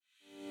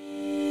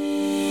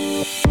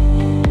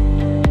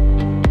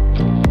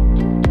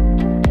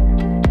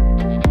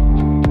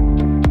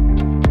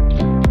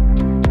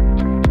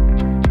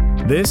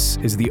This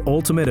is the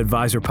Ultimate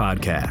Advisor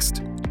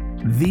Podcast,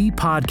 the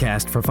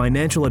podcast for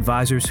financial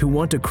advisors who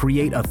want to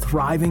create a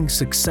thriving,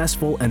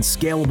 successful, and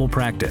scalable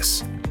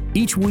practice.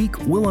 Each week,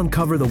 we'll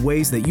uncover the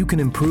ways that you can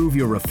improve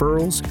your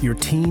referrals, your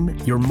team,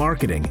 your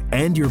marketing,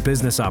 and your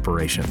business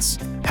operations,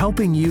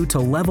 helping you to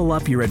level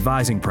up your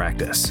advising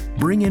practice,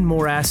 bring in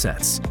more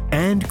assets,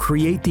 and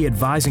create the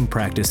advising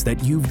practice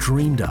that you've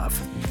dreamed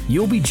of.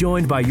 You'll be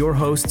joined by your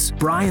hosts,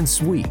 Brian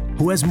Sweet,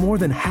 who has more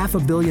than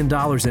 $500 million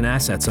in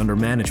assets under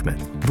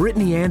management,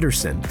 Brittany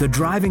Anderson, the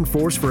driving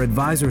force for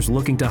advisors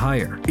looking to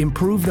hire,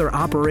 improve their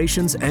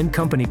operations and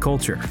company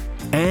culture,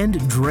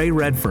 and Dre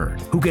Redfern,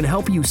 who can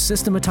help you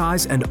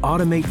systematize and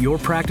automate your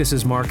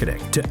practice's marketing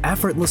to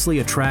effortlessly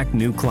attract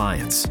new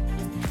clients.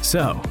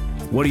 So,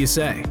 what do you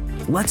say?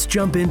 Let's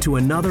jump into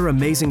another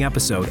amazing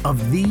episode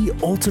of the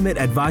Ultimate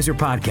Advisor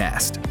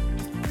Podcast.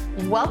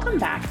 Welcome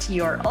back to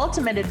your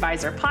Ultimate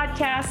Advisor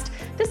Podcast.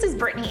 This is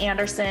Brittany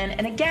Anderson.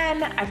 And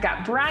again, I've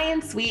got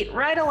Brian Sweet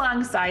right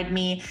alongside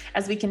me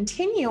as we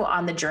continue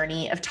on the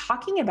journey of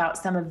talking about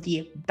some of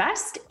the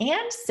best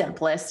and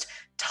simplest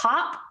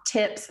top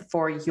tips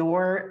for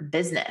your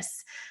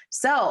business.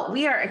 So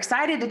we are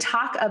excited to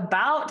talk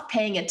about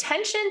paying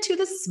attention to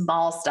the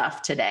small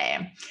stuff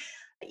today.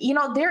 You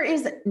know, there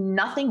is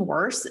nothing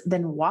worse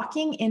than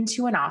walking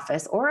into an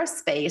office or a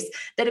space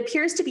that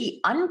appears to be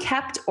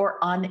unkept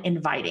or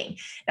uninviting.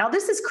 Now,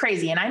 this is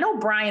crazy, and I know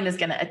Brian is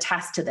going to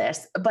attest to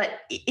this,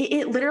 but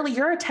it literally,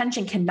 your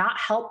attention cannot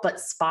help but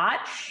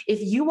spot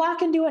if you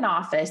walk into an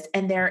office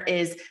and there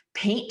is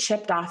paint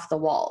chipped off the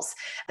walls,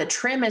 the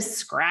trim is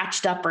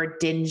scratched up or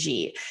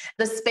dingy,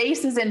 the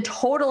space is in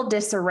total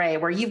disarray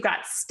where you've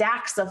got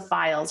stacks of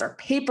files or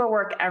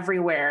paperwork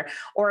everywhere,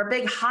 or a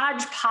big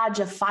hodgepodge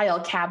of file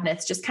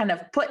cabinets just kind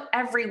of put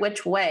every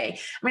which way.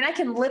 I mean, I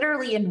can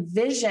literally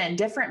envision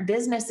different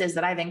businesses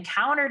that I've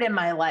encountered in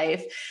my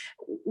life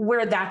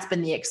where that's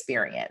been the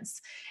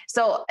experience.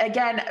 So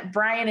again,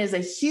 Brian is a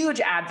huge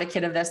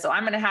advocate of this. So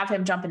I'm going to have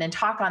him jump in and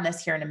talk on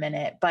this here in a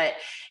minute, but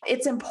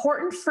it's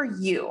important for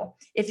you,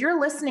 if you're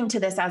listening to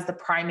this as the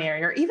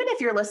primary, or even if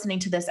you're listening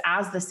to this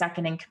as the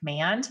second in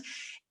command,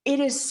 it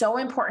is so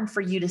important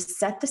for you to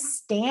set the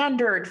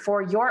standard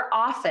for your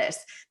office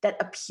that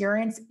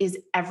appearance is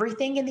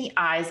everything in the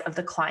eyes of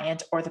the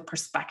client or the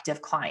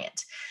prospective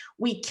client.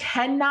 We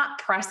cannot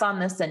press on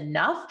this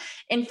enough.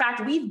 In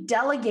fact, we've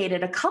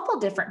delegated a couple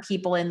different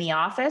people in the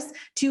office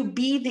to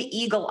be the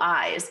eagle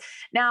eyes.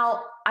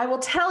 Now, I will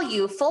tell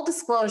you, full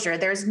disclosure,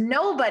 there's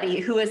nobody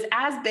who is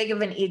as big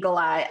of an eagle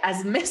eye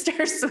as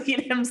Mr.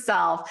 Sweet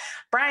himself.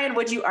 Brian,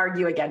 would you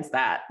argue against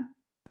that?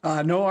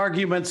 No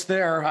arguments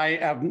there.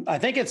 I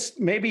think it's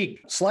maybe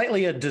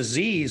slightly a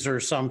disease or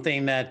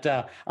something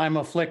that I'm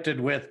afflicted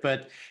with,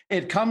 but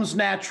it comes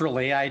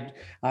naturally.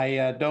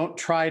 I don't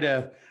try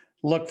to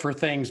look for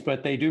things,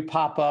 but they do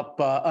pop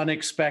up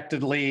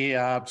unexpectedly.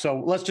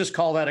 So let's just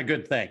call that a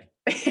good thing.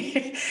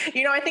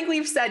 You know, I think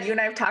we've said, you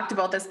and I have talked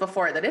about this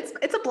before, that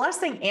it's a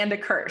blessing and a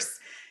curse.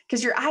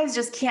 Because your eyes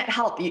just can't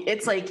help you.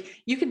 It's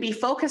like you can be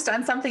focused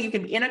on something, you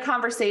can be in a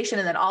conversation,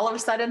 and then all of a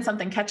sudden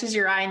something catches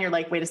your eye and you're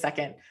like, wait a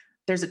second,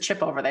 there's a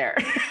chip over there.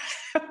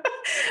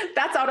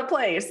 That's out of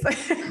place.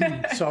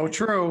 So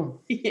true.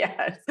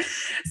 Yes.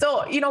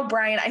 So, you know,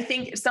 Brian, I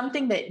think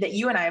something that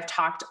you and I have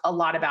talked a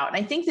lot about, and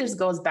I think this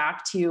goes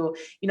back to,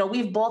 you know,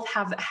 we've both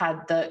have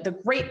had the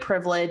great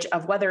privilege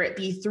of, whether it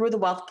be through the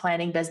wealth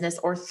planning business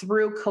or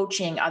through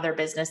coaching other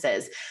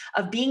businesses,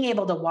 of being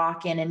able to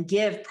walk in and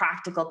give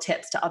practical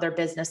tips to other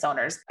business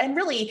owners. And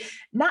really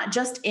not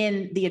just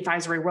in the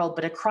advisory world,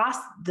 but across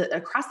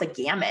the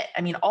gamut.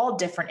 I mean, all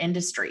different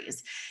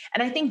industries.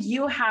 And I think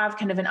you have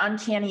kind of an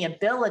uncanny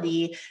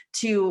ability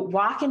to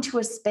walk into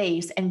a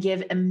space and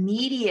give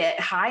immediate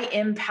high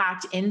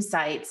impact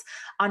insights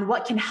on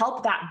what can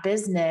help that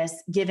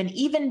business give an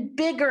even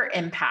bigger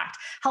impact,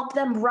 help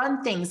them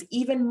run things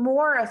even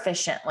more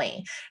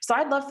efficiently. So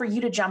I'd love for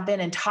you to jump in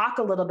and talk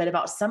a little bit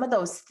about some of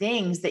those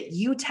things that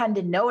you tend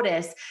to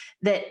notice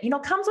that, you know,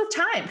 comes with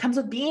time, comes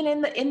with being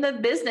in the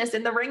business,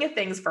 in the ring of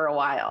things for a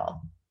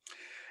while.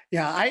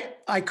 Yeah,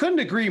 I couldn't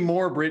agree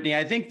more, Brittany.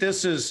 I think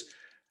this is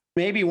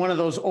maybe one of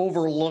those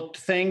overlooked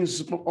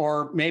things,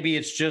 or maybe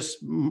it's just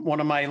one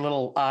of my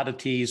little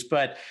oddities.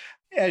 But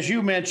as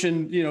you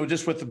mentioned, you know,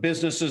 just with the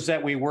businesses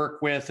that we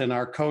work with and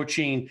our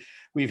coaching,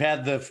 we've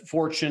had the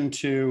fortune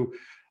to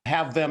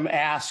have them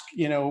ask,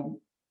 you know,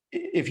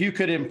 if you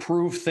could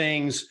improve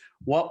things,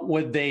 what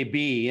would they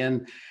be?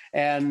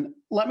 And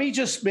let me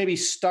just maybe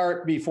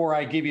start before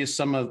I give you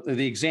some of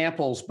the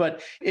examples.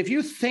 But if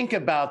you think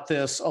about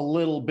this a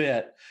little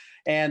bit,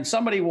 and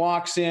somebody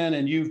walks in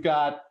and you've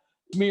got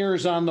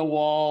smears on the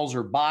walls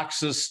or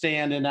boxes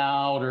standing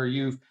out, or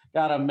you've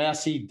got a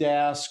messy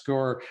desk,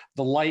 or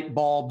the light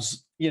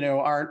bulbs, you know,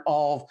 aren't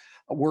all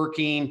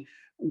working.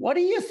 What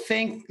do you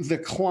think the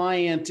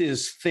client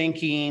is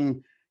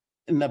thinking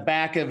in the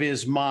back of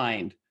his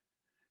mind?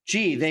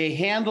 Gee, they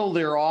handle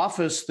their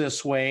office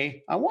this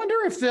way. I wonder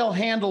if they'll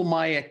handle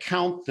my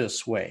account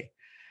this way.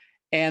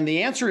 And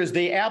the answer is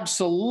they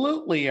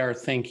absolutely are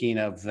thinking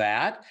of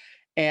that.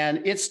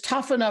 And it's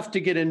tough enough to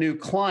get a new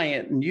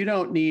client, and you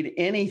don't need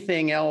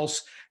anything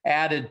else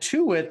added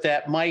to it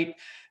that might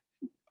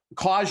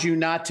cause you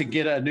not to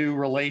get a new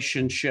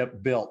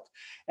relationship built.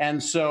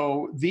 And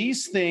so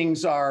these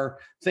things are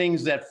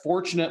things that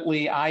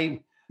fortunately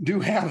I do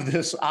have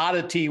this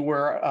oddity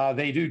where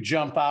they do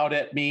jump out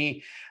at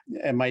me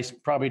and might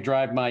probably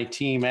drive my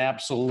team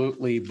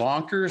absolutely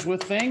bonkers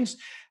with things.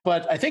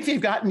 But I think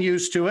they've gotten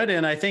used to it,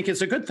 and I think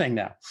it's a good thing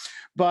now.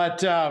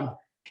 But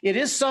it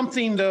is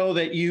something, though,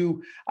 that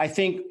I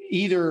think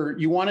either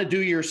you want to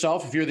do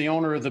yourself if you're the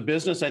owner of the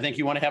business. I think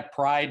you want to have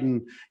pride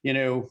in,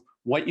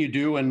 what you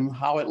do and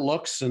how it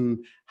looks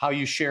and how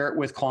you share it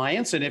with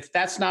clients. And if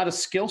that's not a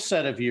skill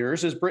set of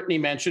yours, as Brittany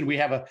mentioned, we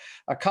have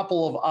a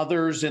couple of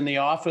others in the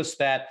office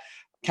that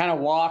kind of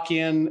walk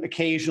in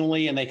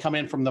occasionally, and they come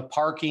in from the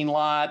parking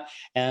lot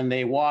and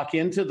they walk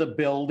into the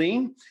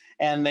building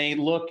and they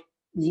look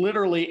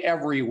literally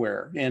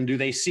everywhere. And do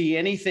they see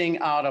anything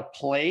out of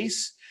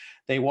place?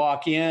 They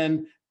walk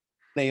in,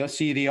 they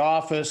see the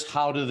office.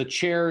 How do the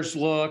chairs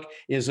look?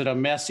 Is it a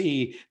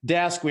messy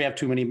desk? We have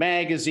too many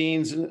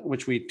magazines,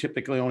 which we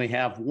typically only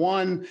have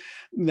one.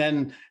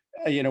 Then,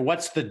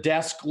 what's the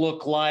desk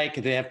look like?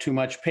 Do they have too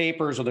much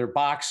papers? Are there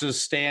boxes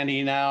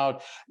standing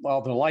out?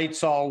 Well, the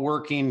lights all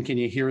working. Can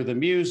you hear the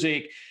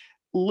music?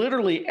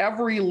 Literally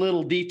every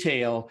little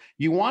detail.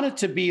 You want it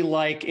to be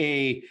like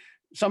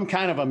some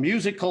kind of a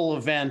musical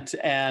event,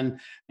 and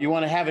you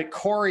want to have it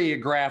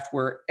choreographed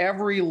where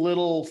every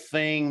little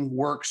thing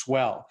works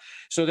well.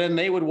 So then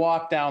they would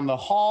walk down the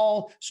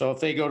hall. So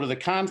if they go to the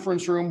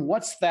conference room,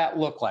 what's that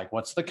look like?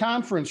 What's the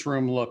conference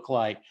room look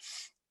like?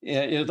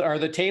 Are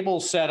the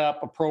tables set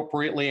up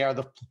appropriately? Are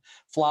the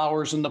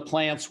flowers and the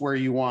plants where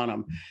you want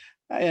them?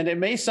 And it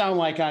may sound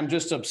like I'm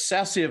just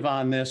obsessive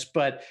on this,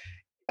 but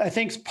I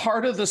think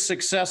part of the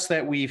success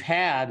that we've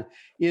had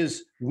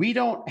is we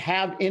don't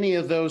have any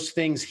of those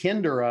things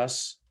hinder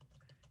us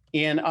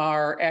in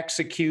our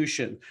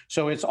execution.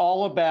 So it's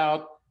all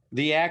about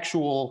the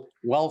actual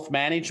wealth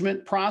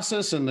management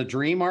process and the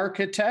dream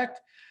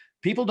architect.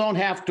 People don't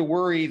have to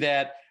worry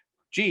that,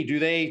 do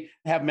they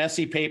have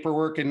messy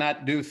paperwork and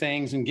not do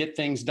things and get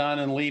things done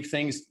and leave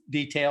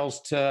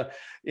details to,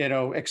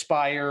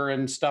 expire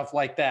and stuff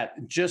like that.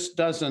 It just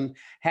doesn't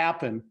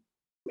happen.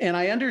 And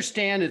I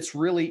understand it's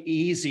really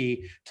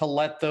easy to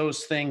let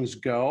those things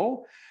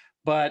go.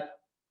 But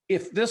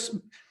if this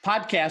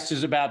podcast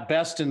is about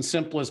best and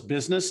simplest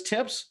business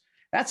tips,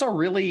 that's a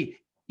really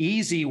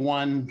easy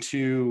one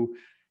to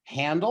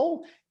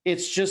handle.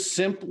 It's just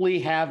simply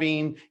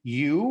having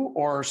you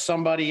or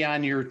somebody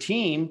on your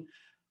team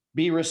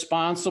be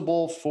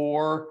responsible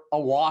for a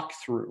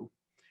walkthrough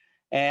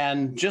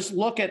and just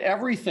look at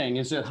everything.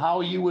 Is it how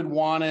you would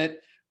want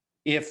it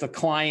if the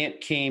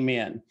client came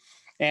in?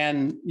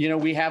 And,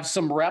 we have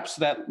some reps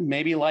that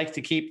maybe like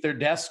to keep their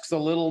desks a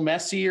little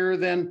messier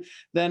than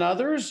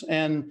others.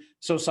 And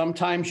so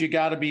sometimes you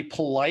got to be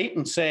polite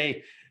and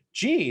say,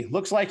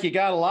 looks like you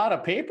got a lot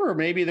of paper.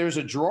 Maybe there's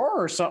a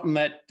drawer or something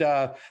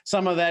that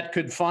some of that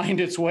could find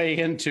its way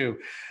into.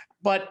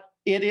 But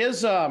it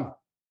is a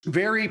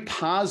very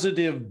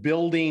positive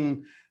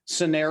building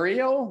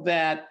scenario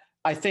that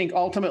I think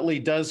ultimately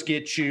does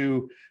get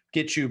you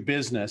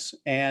business.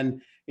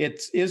 And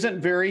it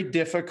isn't very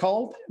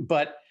difficult,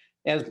 but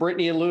as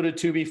Brittany alluded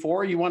to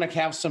before, you want to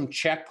have some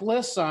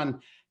checklists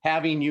on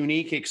having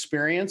unique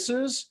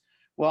experiences.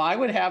 Well, I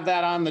would have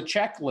that on the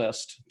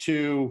checklist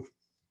to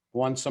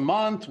once a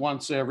month,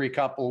 once every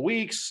couple of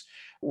weeks,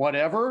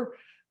 whatever.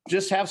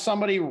 Just have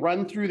somebody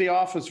run through the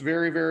office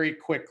very, very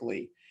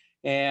quickly.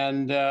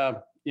 And,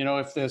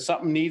 if there's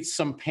something needs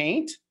some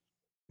paint,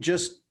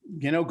 just,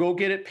 go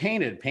get it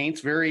painted.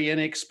 Paint's very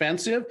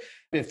inexpensive.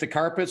 If the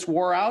carpet's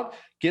wore out,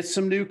 get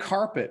some new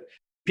carpet.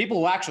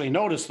 People will actually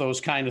notice those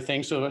kind of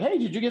things. So, hey,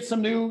 did you get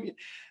some new?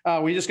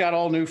 We just got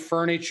all new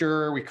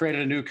furniture. We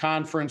created a new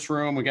conference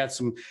room. We got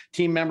some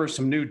team members,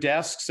 some new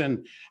desks.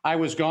 And I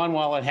was gone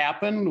while it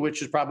happened,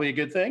 which is probably a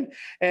good thing.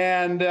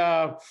 And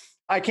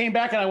I came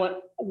back and I went,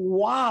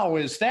 wow,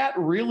 is that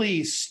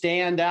really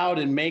stand out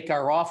and make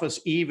our office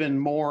even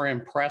more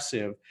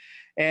impressive?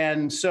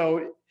 And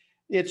so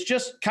it's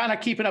just kind of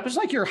keeping up. It's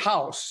like your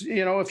house.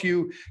 If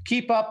you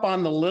keep up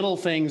on the little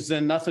things,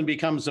 then nothing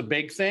becomes a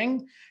big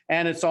thing.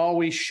 And it's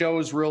always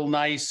shows real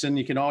nice. And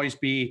you can always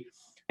be,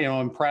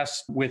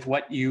 impressed with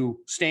what you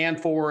stand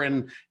for.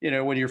 And,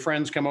 when your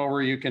friends come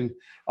over, you can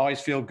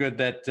always feel good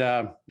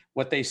that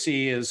what they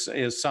see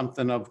is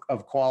something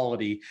of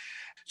quality.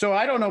 So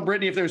I don't know,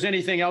 Brittany, if there's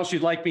anything else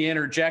you'd like me to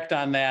interject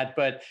on that,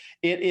 but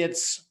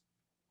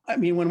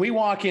when we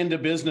walk into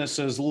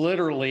businesses,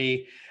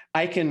 literally,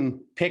 I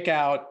can pick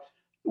out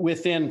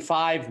within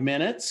 5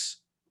 minutes,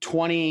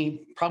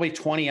 probably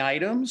 20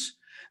 items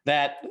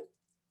that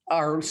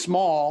are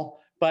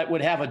small, but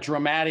would have a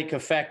dramatic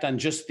effect on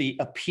just the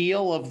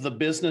appeal of the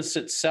business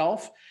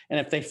itself. And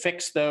if they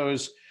fix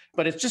those,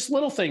 but it's just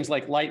little things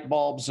like light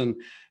bulbs and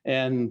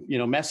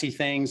messy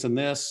things and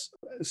this.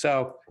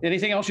 So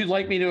anything else you'd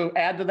like me to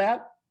add to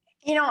that?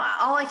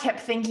 All I kept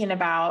thinking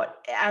about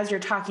as you're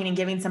talking and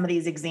giving some of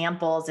these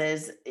examples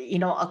is,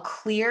 a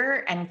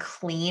clear and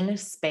clean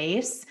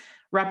space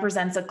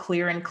represents a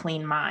clear and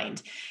clean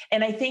mind.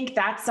 And I think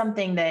that's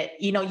something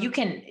that, you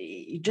can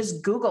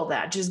just Google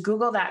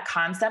that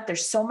concept.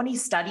 There's so many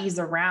studies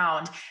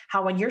around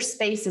how when your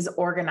space is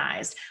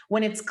organized,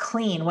 when it's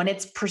clean, when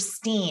it's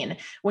pristine,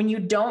 when you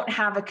don't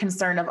have a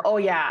concern of, oh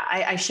yeah,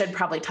 I should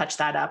probably touch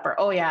that up, or,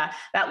 oh yeah,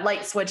 that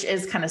light switch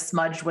is kind of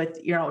smudged with,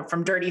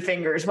 from dirty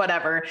fingers,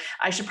 whatever,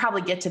 I should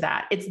probably get to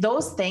that. It's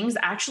those things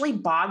actually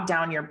bog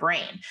down your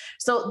brain.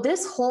 So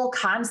this whole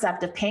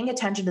concept of paying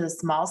attention to the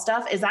small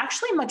stuff is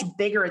actually much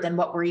bigger than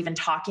what we're even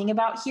talking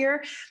about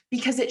here,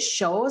 because it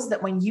shows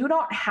that when you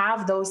don't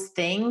have those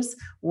things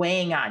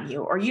weighing on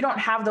you, or you don't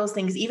have those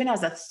things even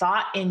as a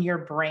thought in your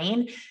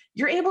brain,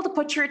 you're able to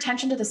put your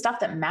attention to the stuff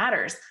that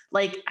matters.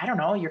 Like, I don't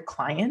know, your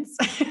clients,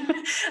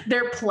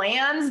 their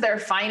plans, their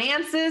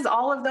finances,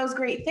 all of those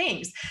great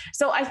things.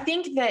 So I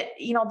think that,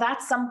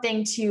 that's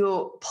something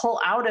to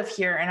pull out of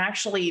here and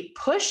actually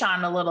push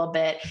on a little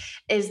bit,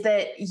 is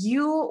that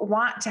you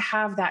want to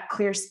have that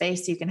clear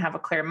space so you can have a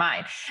clear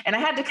mind. And I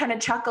had to kind of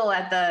chuckle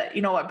at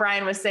what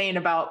Brian was saying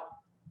about,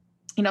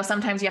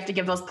 sometimes you have to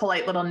give those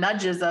polite little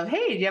nudges of,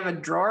 hey, do you have a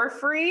drawer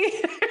free?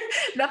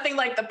 Nothing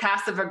like the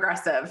passive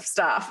aggressive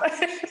stuff.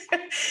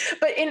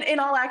 But in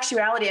all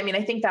actuality,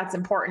 I think that's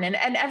important.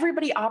 And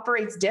everybody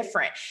operates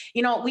different.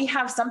 We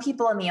have some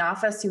people in the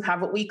office who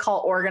have what we call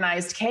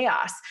organized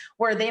chaos,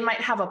 where they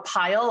might have a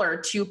pile or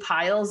two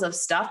piles of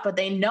stuff, but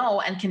they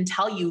know and can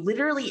tell you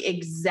literally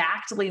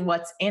exactly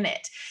what's in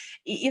it.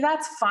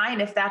 That's fine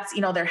if that's,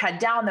 their head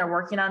down, they're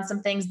working on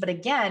some things. But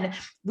again,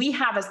 we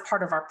have as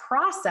part of our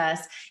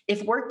process,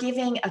 if we're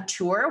giving a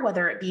tour,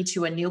 whether it be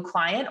to a new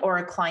client or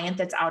a client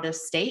that's out of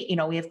state,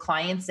 we have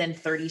clients in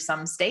 30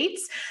 some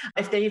states.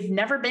 If they've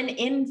never been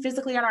in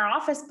physically in our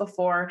office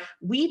before,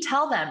 we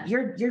tell them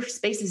your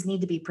spaces need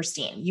to be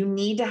pristine. You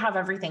need to have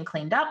everything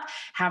cleaned up,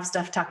 have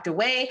stuff tucked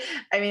away.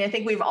 I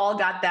think we've all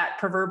got that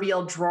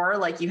proverbial drawer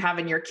like you have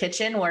in your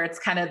kitchen, where it's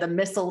kind of the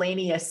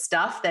miscellaneous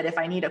stuff that if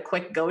I need a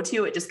quick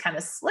go-to, it just kind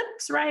of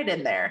slips right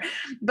in there.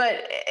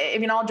 But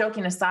all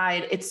joking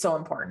aside, it's so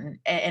important,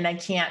 and I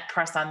can't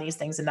press on these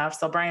things enough.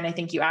 So Brian, I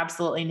think you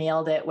absolutely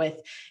nailed it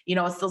with,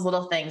 it's those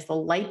little things, the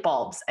light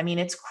bulbs.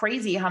 It's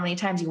crazy how many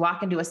times you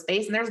walk into a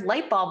space and there's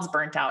light bulbs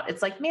burnt out.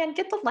 It's like, man,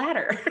 get the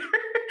ladder.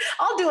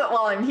 I'll do it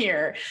while I'm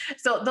here.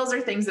 So those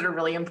are things that are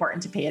really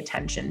important to pay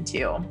attention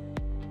to.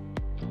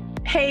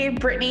 Hey,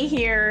 Brittany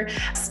here,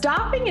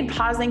 stopping and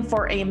pausing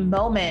for a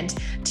moment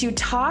to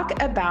talk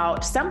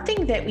about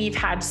something that we've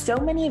had so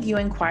many of you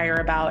inquire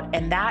about,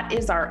 and that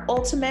is our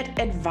Ultimate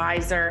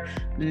Advisor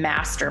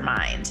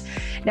Mastermind.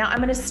 Now, I'm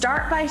going to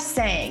start by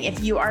saying,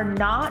 if you are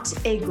not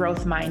a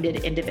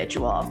growth-minded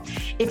individual,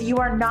 if you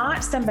are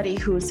not somebody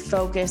who's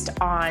focused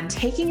on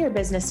taking your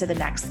business to the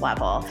next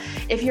level,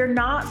 if you're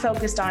not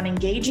focused on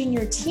engaging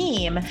your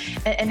team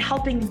and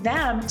helping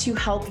them to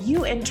help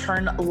you in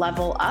turn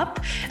level up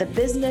the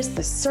business,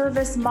 the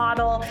service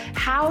model,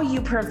 how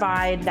you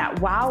provide that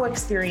wow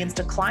experience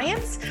to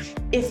clients,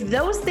 if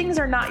those things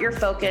are not your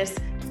focus,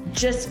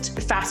 just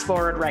fast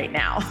forward right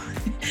now,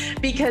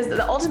 because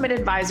the Ultimate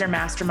Advisor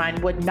Mastermind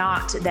would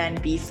not then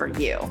be for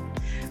you.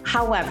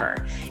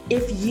 However,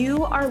 if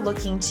you are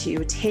looking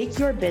to take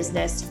your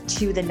business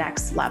to the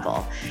next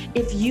level,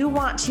 if you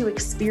want to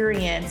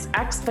experience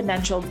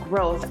exponential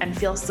growth and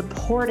feel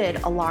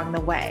supported along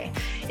the way,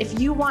 if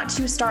you want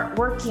to start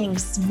working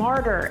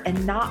smarter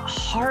and not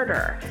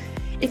harder,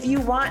 if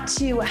you want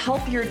to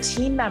help your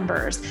team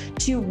members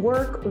to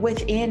work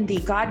within the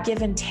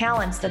God-given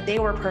talents that they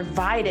were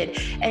provided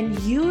and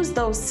use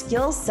those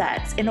skill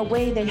sets in a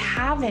way they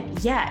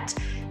haven't yet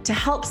to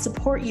help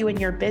support you in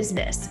your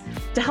business,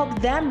 to help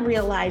them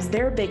realize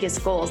their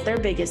biggest goals, their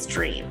biggest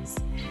dreams.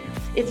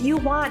 If you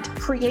want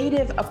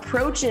creative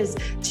approaches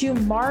to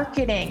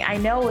marketing, I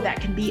know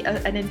that can be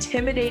an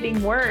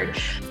intimidating word,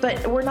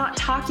 but we're not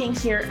talking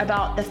here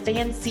about the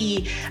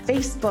fancy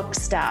Facebook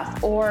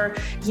stuff or,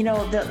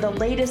 the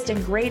latest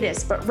and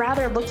greatest, but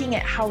rather looking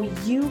at how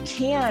you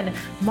can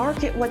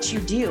market what you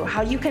do,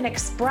 how you can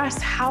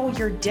express how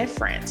you're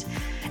different,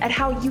 and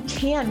how you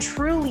can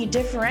truly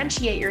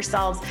differentiate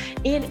yourselves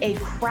in a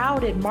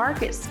crowded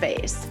market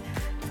space.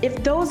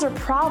 If those are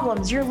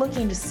problems you're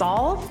looking to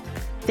solve,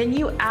 then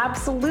you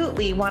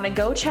absolutely want to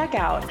go check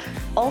out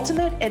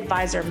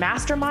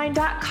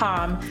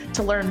ultimateadvisormastermind.com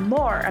to learn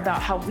more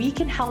about how we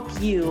can help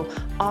you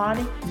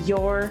on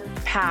your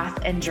path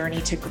and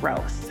journey to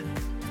growth.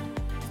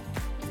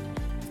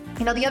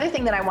 The other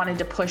thing that I wanted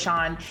to push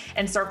on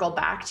and circle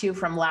back to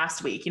from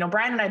last week,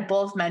 Brian and I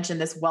both mentioned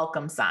this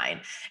welcome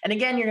sign. And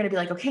again, you're going to be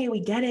like, okay,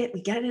 we get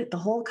it. The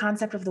whole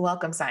concept of the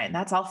welcome sign,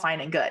 that's all fine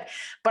and good.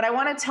 But I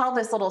want to tell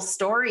this little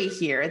story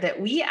here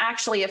that we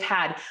actually have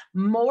had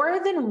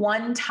more than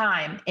one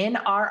time in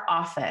our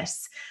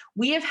office.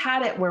 We have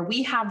had it where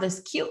we have this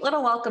cute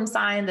little welcome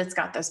sign that's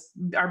got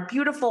our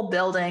beautiful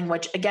building,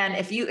 which again,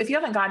 if you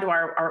haven't gone to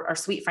our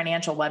Sweet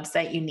Financial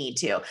website, you need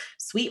to,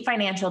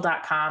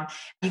 sweetfinancial.com.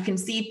 You can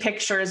see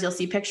pictures. You'll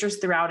see pictures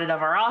throughout it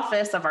of our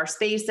office, of our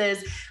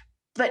spaces.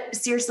 But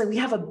seriously, we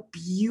have a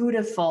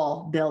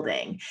beautiful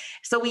building.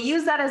 So we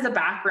use that as a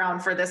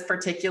background for this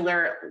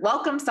particular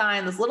welcome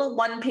sign, this little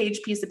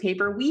one-page piece of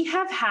paper. We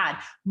have had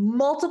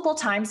multiple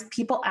times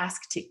people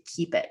ask to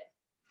keep it,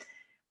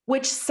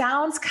 which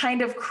sounds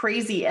kind of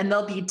crazy, and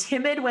they'll be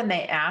timid when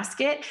they ask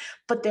it,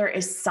 but there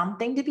is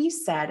something to be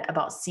said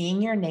about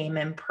seeing your name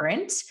in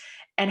print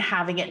and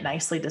having it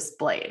nicely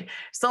displayed.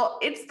 So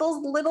it's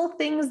those little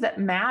things that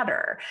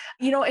matter.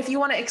 If you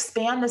want to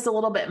expand this a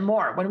little bit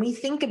more, when we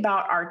think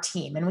about our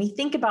team and we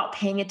think about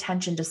paying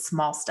attention to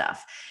small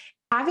stuff,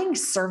 having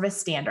service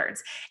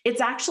standards,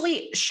 it's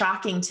actually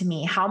shocking to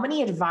me how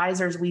many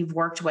advisors we've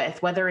worked with,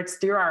 whether it's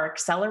through our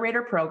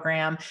accelerator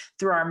program,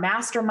 through our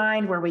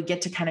mastermind, where we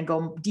get to kind of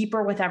go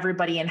deeper with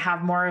everybody and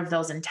have more of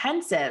those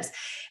intensives.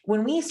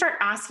 When we start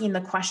asking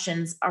the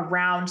questions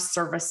around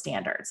service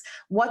standards,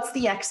 what's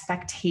the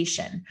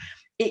expectation?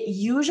 It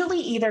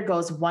usually either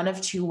goes one of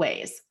two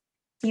ways.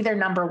 Either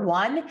number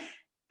one,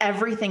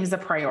 everything's a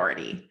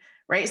priority.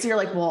 Right? So you're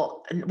like,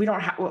 well, we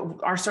don't have,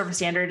 our service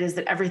standard is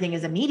that everything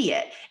is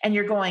immediate. And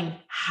you're going,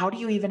 how do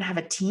you even have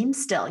a team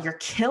still? You're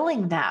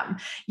killing them.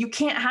 You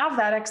can't have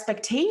that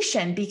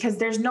expectation because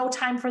there's no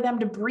time for them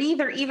to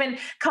breathe or even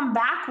come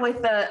back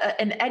with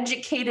an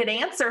educated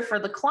answer for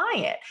the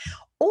client.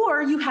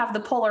 Or you have the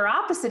polar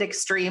opposite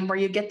extreme where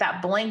you get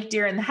that blank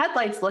deer in the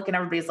headlights look and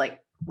everybody's like,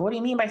 what do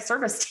you mean by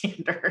service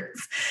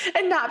standards?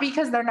 And not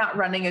because they're not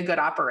running a good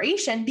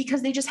operation,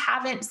 because they just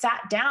haven't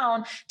sat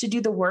down to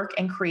do the work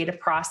and create a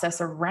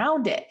process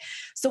around it.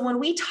 So when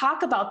we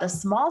talk about the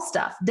small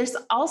stuff, this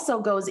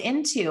also goes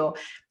into,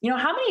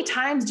 how many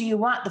times do you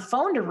want the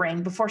phone to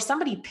ring before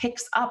somebody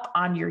picks up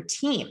on your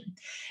team?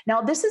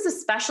 Now, this is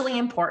especially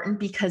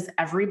important because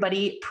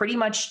everybody pretty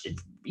much,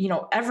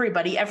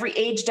 everybody, every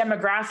age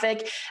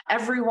demographic,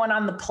 everyone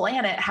on the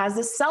planet has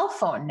a cell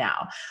phone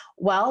now.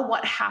 Well,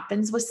 what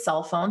happens with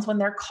cell phones when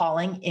they're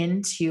calling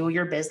into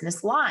your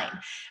business line?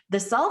 The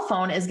cell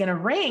phone is going to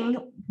ring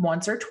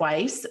once or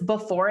twice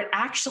before it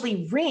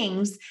actually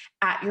rings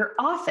at your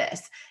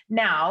office.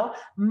 Now,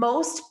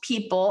 most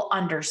people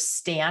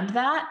understand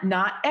that,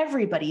 not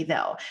everybody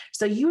though.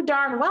 So you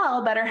darn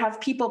well better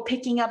have people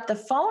picking up the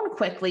phone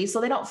quickly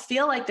so they don't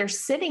feel like they're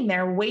sitting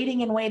there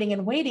waiting and waiting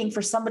and waiting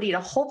for somebody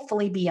to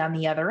hopefully be on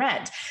the other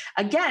end.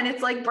 Again,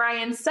 it's like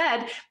Brian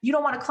said, you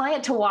don't want a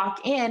client to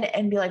walk in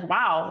and be like,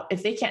 wow,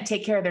 if they can't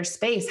take care of their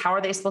space, how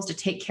are they supposed to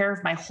take care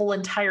of my whole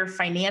entire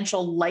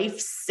financial life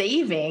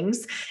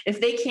savings if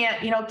they can't,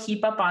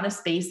 keep up on a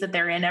space that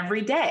they're in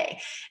every day?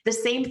 The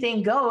same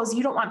thing goes.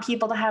 You don't want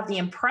people to have the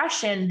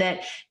impression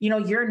that,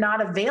 you're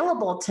not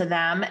available to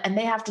them and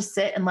they have to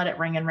sit and let it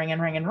ring and ring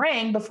and ring and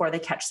ring before they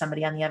catch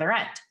somebody on the other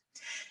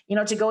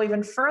end. To go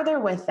even further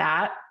with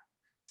that,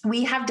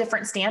 we have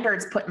different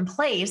standards put in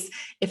place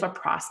if a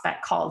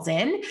prospect calls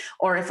in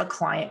or if a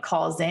client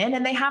calls in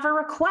and they have a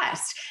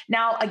request.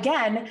 Now,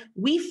 again,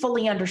 we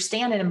fully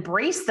understand and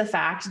embrace the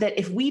fact that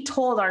if we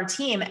told our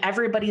team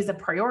everybody's a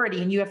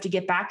priority and you have to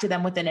get back to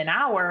them within an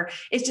hour,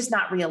 it's just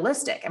not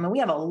realistic. I mean, we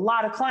have a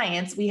lot of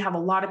clients, we have a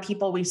lot of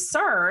people we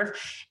serve,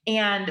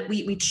 and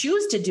we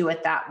choose to do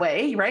it that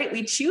way, right?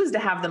 We choose to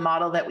have the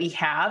model that we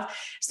have.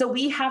 So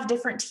we have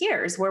different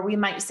tiers where we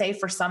might say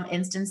for some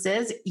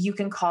instances, you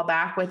can call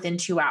back within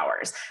 2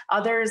 hours.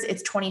 Others,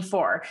 it's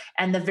 24.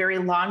 And the very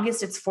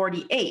longest, it's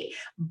 48.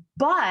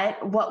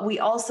 But what we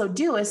also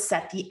do is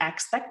set the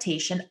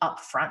expectation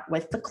up front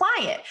with the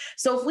client.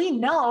 So if we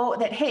know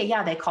that, hey,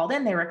 yeah, they called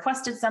in, they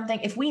requested something.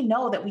 If we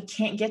know that we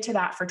can't get to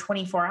that for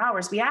 24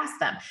 hours, we ask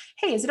them,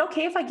 hey, is it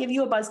okay if I give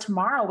you a buzz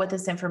tomorrow with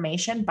this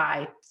information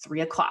by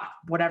 3 o'clock,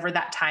 whatever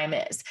that time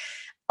is?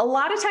 A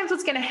lot of times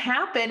what's going to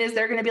happen is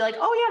they're going to be like,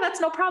 oh yeah,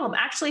 that's no problem.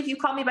 Actually, if you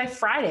call me by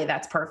Friday,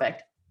 that's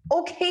perfect.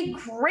 Okay,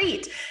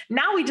 great.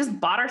 Now we just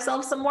bought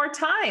ourselves some more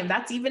time.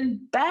 That's even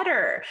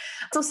better.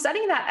 So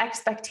setting that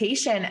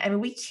expectation, I mean,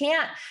 we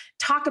can't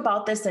talk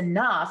about this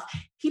enough.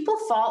 People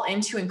fall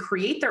into and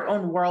create their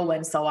own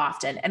whirlwind so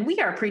often. And we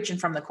are preaching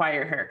from the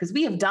choir here because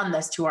we have done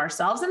this to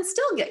ourselves and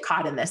still get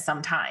caught in this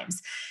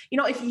sometimes.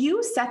 If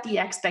you set the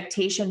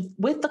expectation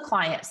with the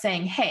client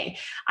saying, hey,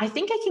 I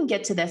think I can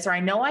get to this, or I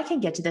know I can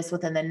get to this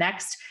within the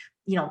next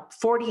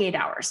 48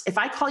 hours. If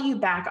I call you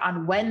back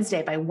on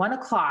Wednesday by 1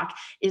 o'clock,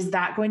 is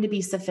that going to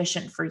be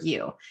sufficient for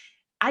you?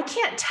 I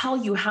can't tell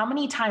you how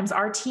many times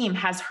our team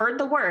has heard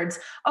the words,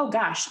 oh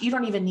gosh, you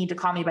don't even need to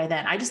call me by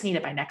then. I just need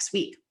it by next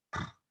week.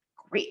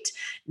 Great.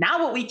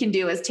 Now what we can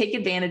do is take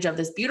advantage of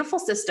this beautiful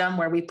system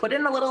where we put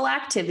in a little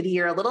activity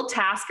or a little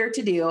task or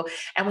to do,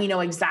 and we know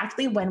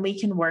exactly when we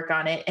can work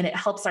on it. And it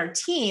helps our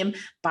team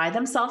buy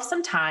themselves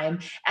some time.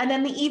 And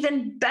then the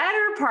even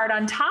better part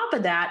on top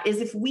of that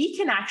is if we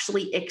can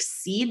actually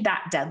exceed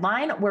that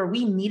deadline where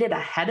we meet it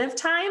ahead of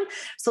time.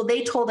 So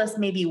they told us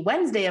maybe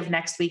Wednesday of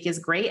next week is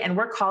great, and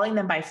we're calling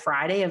them by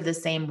Friday of the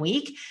same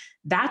week.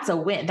 that's a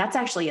win. That's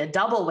actually a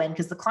double win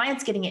because the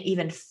client's getting it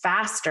even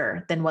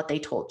faster than what they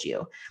told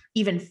you,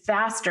 even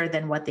faster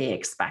than what they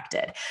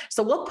expected.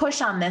 So we'll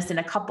push on this in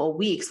a couple of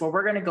weeks where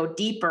we're going to go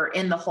deeper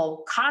in the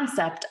whole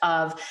concept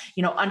of,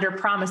 under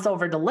promise,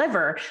 over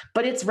deliver,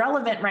 but it's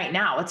relevant right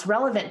now. It's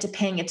relevant to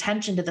paying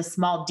attention to the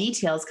small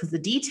details because the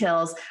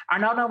details are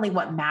not only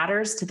what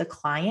matters to the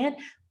client,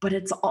 but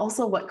it's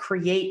also what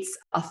creates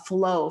a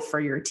flow for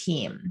your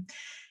team.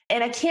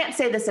 And I can't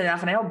say this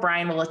enough, and I know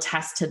Brian will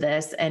attest to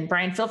this, and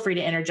Brian, feel free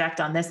to interject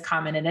on this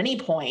comment at any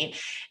point.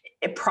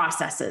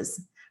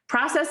 Processes.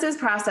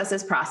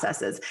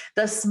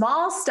 The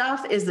small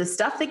stuff is the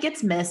stuff that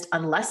gets missed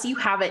unless you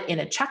have it in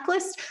a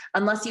checklist,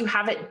 unless you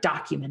have it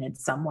documented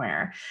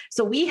somewhere.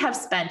 So we have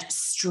spent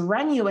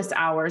strenuous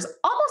hours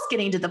almost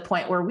getting to the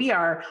point where we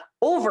are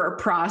over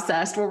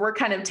processed, where we're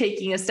kind of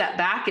taking a step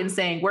back and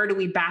saying, where do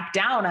we back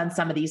down on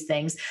some of these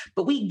things?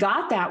 But we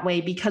got that way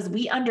because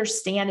we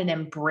understand and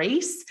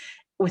embrace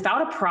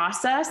without a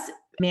process,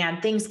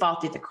 man, things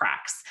fall through the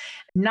cracks.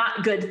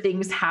 Not good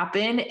things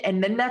happen.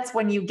 And then that's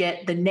when you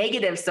get the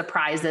negative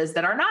surprises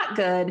that are not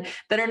good,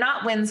 that are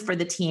not wins for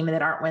the team, and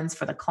that aren't wins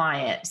for the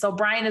client. So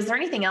Brian, is there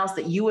anything else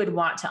that you would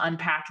want to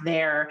unpack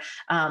there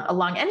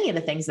along any of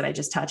the things that I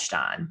just touched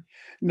on?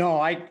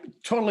 No, I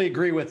totally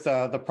agree with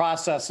the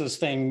processes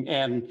thing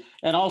and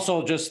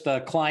also just the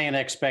client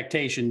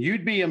expectation.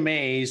 You'd be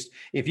amazed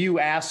if you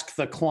ask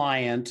the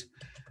client,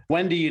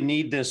 when do you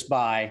need this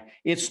by?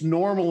 It's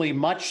normally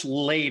much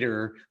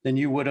later than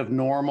you would have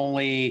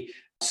normally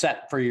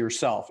set for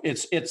yourself.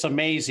 It's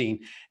amazing.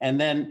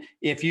 And then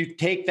if you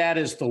take that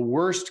as the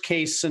worst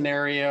case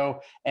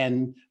scenario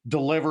and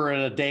deliver it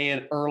a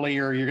day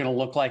earlier, you're going to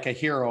look like a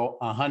hero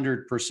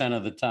 100%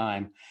 of the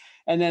time.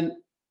 And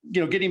then,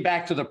 getting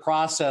back to the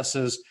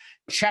processes,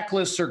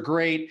 checklists are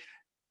great.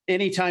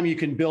 Anytime you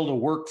can build a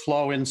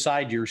workflow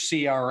inside your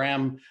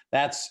CRM,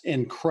 that's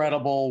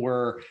incredible,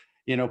 where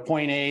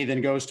point A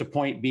then goes to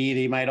point B.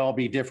 They might all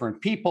be different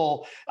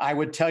people. I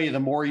would tell you the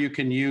more you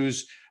can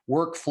use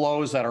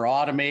workflows that are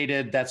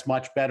automated, that's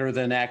much better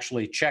than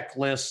actually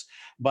checklists.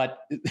 But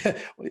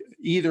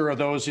either of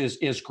those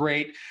is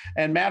great.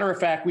 And matter of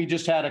fact, we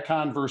just had a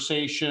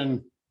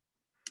conversation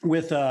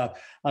with a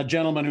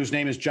gentleman whose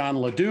name is John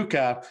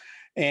LaDuca,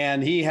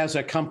 and he has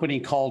a company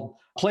called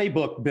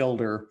Playbook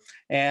Builder.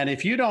 And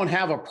if you don't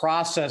have a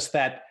process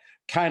that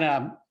kind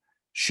of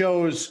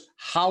shows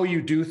how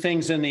you do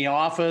things in the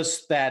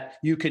office that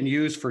you can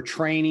use for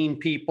training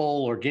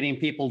people or getting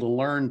people to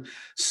learn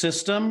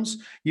systems,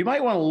 you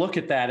might want to look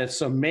at that.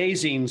 It's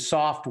amazing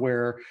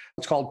software.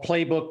 It's called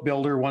Playbook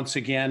Builder, once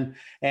again,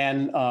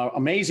 and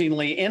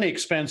amazingly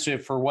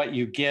inexpensive for what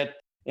you get.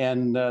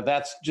 And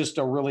that's just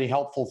a really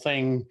helpful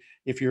thing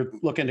if you're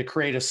looking to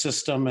create a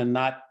system and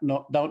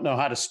don't know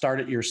how to start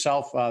it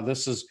yourself.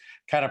 This is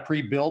kind of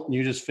pre-built and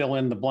you just fill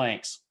in the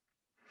blanks.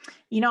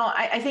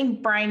 I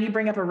think, Brian, you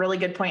bring up a really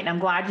good point, and I'm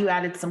glad you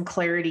added some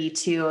clarity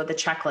to the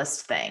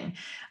checklist thing.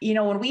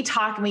 When we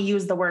talk and we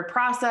use the word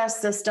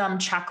process, system,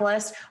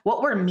 checklist,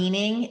 what we're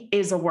meaning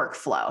is a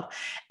workflow.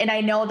 And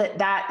I know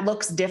that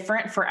looks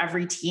different for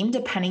every team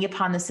depending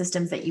upon the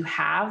systems that you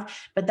have,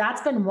 but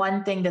that's been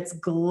one thing that's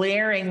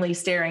glaringly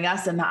staring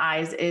us in the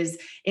eyes is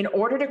in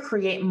order to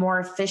create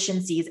more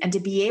efficiencies and to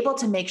be able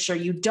to make sure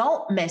you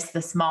don't miss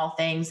the small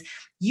things,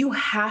 you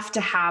have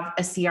to have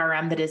a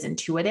CRM that is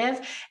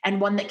intuitive and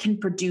one that can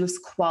produce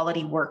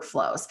quality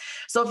workflows.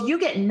 So if you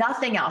get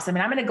nothing else, I'm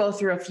going to go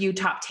through a few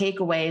top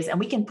takeaways, and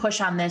we can push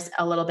on this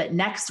a little bit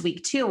next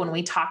week too, when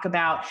we talk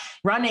about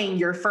running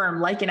your firm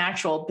like an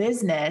actual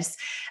business.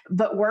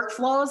 But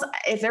workflows,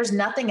 if there's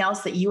nothing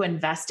else that you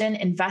invest in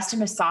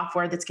a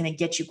software that's going to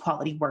get you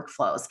quality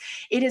workflows.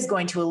 It is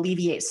going to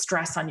alleviate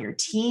stress on your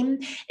team.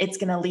 It's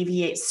going to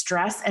alleviate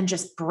stress and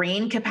just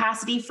brain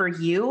capacity for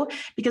you,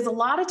 because a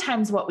lot of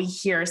times what we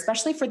hear,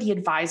 especially for the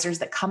advisors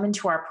that come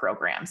into our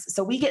programs.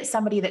 So we get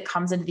somebody that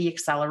comes into the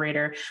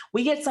accelerator.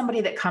 We get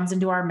somebody that comes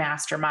into our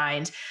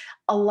mastermind.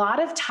 A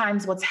lot of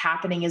times what's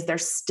happening is they're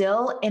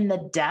still in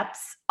the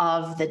depths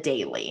of the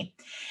daily.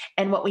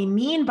 And what we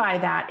mean by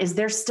that is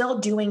they're still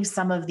doing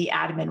some of the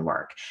admin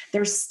work.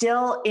 They're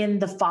still in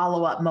the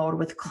follow-up mode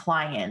with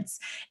clients.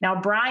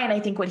 Now, Brian, I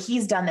think what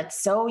he's done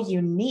that's so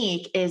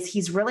unique is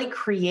he's really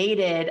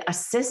created a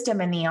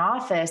system in the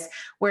office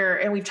where,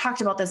 and we've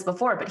talked about this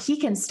before, but he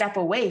can step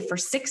away for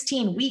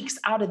 16 weeks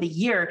out of the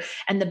year.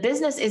 And the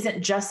business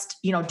isn't just,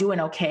 doing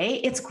okay,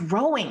 it's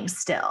growing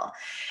still.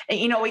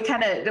 And,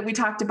 we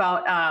talked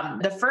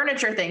about the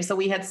furniture thing. So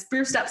we had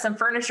spruced up some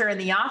furniture in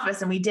the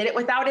office and we did it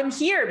without him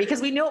here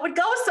because we knew it would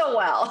go so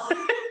well.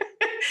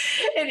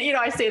 And,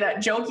 I say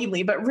that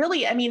jokingly, but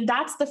really,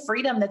 that's the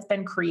freedom that's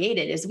been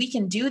created is we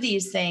can do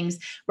these things,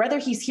 whether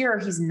he's here or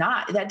he's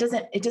not.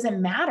 It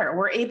doesn't matter.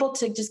 We're able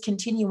to just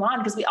continue on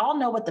because we all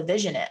know what the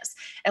vision is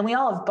and we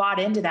all have bought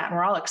into that and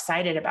we're all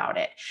excited about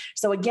it.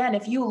 So again,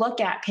 if you look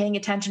at paying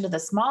attention to the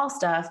small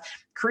stuff,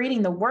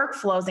 creating the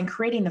workflows and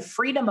creating the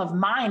freedom of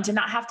mind to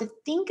not have to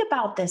think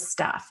about this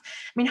stuff.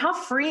 I mean, how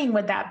freeing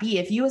would that be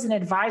if you as an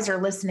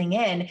advisor listening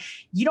in,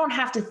 you don't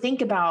have to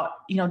think about,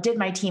 did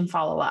my team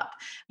follow up?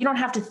 You don't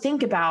have to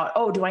think about,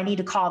 oh, do I need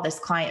to call this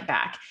client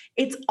back?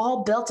 It's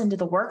all built into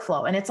the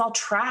workflow and it's all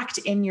tracked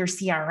in your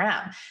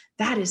CRM.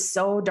 That is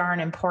so darn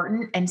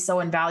important and so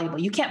invaluable.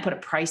 You can't put a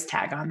price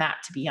tag on that,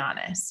 to be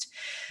honest.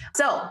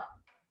 So,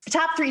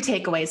 top 3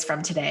 takeaways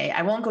from today.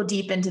 I won't go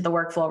deep into the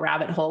workflow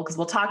rabbit hole because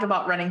we'll talk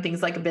about running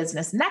things like a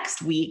business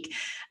next week.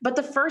 But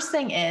the first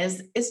thing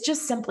is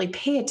just simply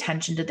pay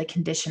attention to the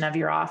condition of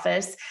your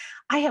office.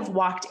 I have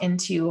walked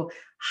into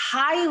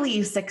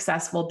highly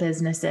successful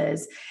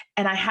businesses,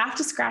 and I have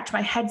to scratch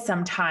my head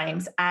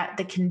sometimes at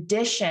the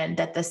condition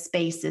that the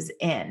space is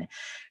in.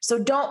 So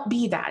don't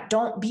be that.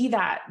 Don't be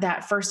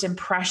that first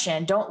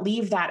impression. Don't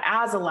leave that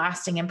as a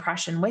lasting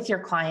impression with your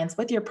clients,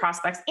 with your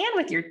prospects, and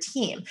with your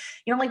team.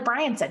 Like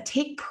Brian said,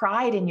 take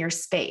pride in your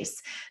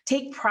space.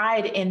 Take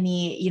pride in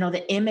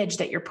the image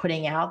that you're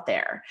putting out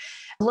there.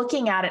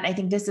 Looking at it, and I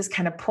think this is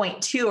kind of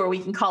point 2, or we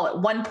can call it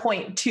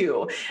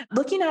 1.2,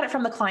 looking at it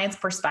from the client's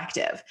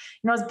perspective.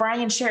 As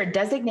Brian shared,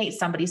 designate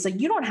somebody so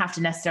you don't have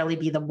to necessarily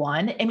be the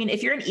one. I mean,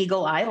 if you're an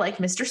eagle eye like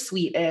Mr.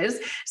 Sweet is,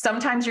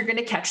 sometimes you're going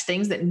to catch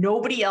things that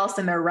nobody else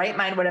in their right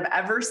mind would have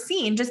ever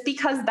seen, just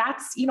because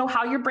that's,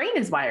 how your brain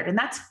is wired, and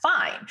that's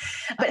fine.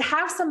 But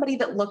have somebody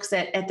that looks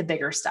at the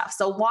bigger stuff.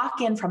 So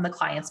walk in from the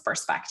client's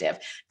perspective,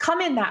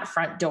 come in that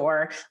front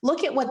door,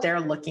 look at what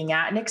they're looking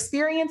at and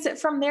experience it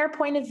from their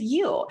point of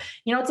view.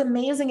 It's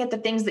amazing at the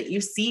things that you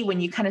see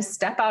when you kind of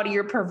step out of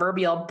your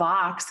proverbial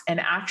box and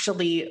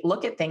actually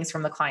look at things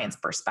from the client's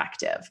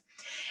perspective.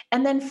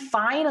 And then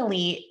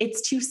finally,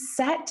 it's to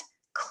set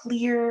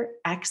clear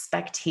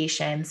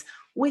expectations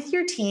with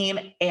your team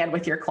and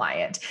with your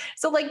client.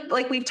 So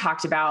like we've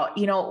talked about,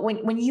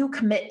 when you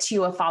commit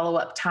to a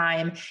follow-up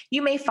time,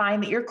 you may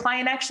find that your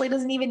client actually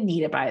doesn't even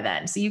need it by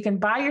then. So you can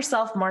buy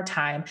yourself more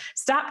time,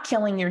 stop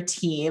killing your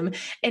team,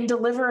 and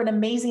deliver an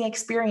amazing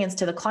experience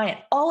to the client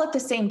all at the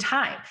same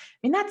time. I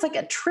mean, that's like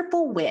a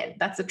triple win.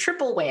 That's a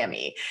triple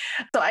whammy.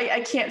 So I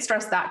can't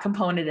stress that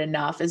component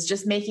enough, is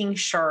just making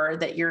sure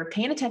that you're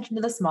paying attention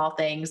to the small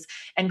things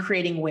and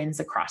creating wins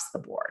across the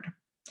board.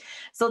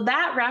 So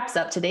that wraps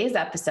up today's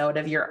episode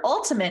of your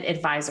Ultimate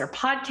Advisor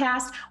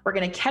podcast. We're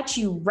going to catch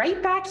you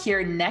right back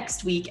here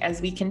next week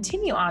as we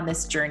continue on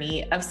this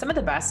journey of some of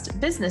the best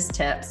business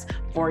tips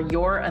for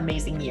your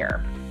amazing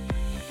year.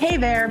 Hey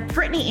there,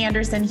 Brittany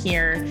Anderson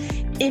here.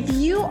 If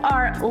you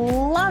are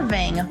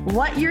loving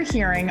what you're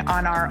hearing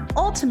on our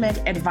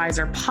Ultimate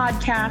Advisor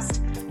podcast,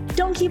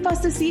 don't keep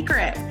us a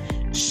secret.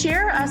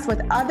 Share us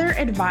with other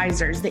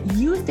advisors that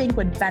you think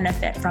would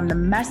benefit from the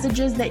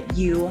messages that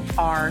you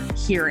are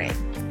hearing.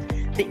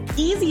 The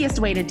easiest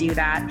way to do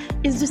that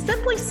is to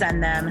simply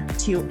send them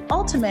to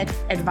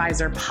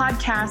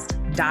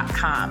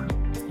ultimateadvisorpodcast.com.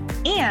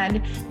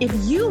 And if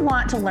you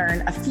want to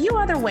learn a few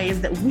other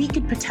ways that we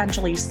could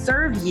potentially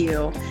serve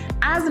you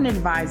as an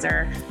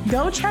advisor,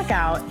 go check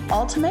out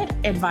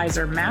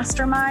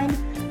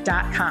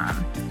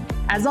ultimateadvisormastermind.com.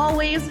 As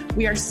always,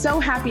 we are so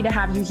happy to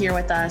have you here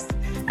with us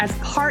as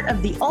part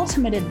of the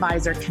Ultimate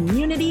Advisor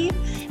community,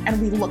 and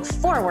we look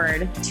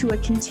forward to a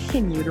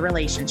continued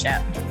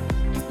relationship.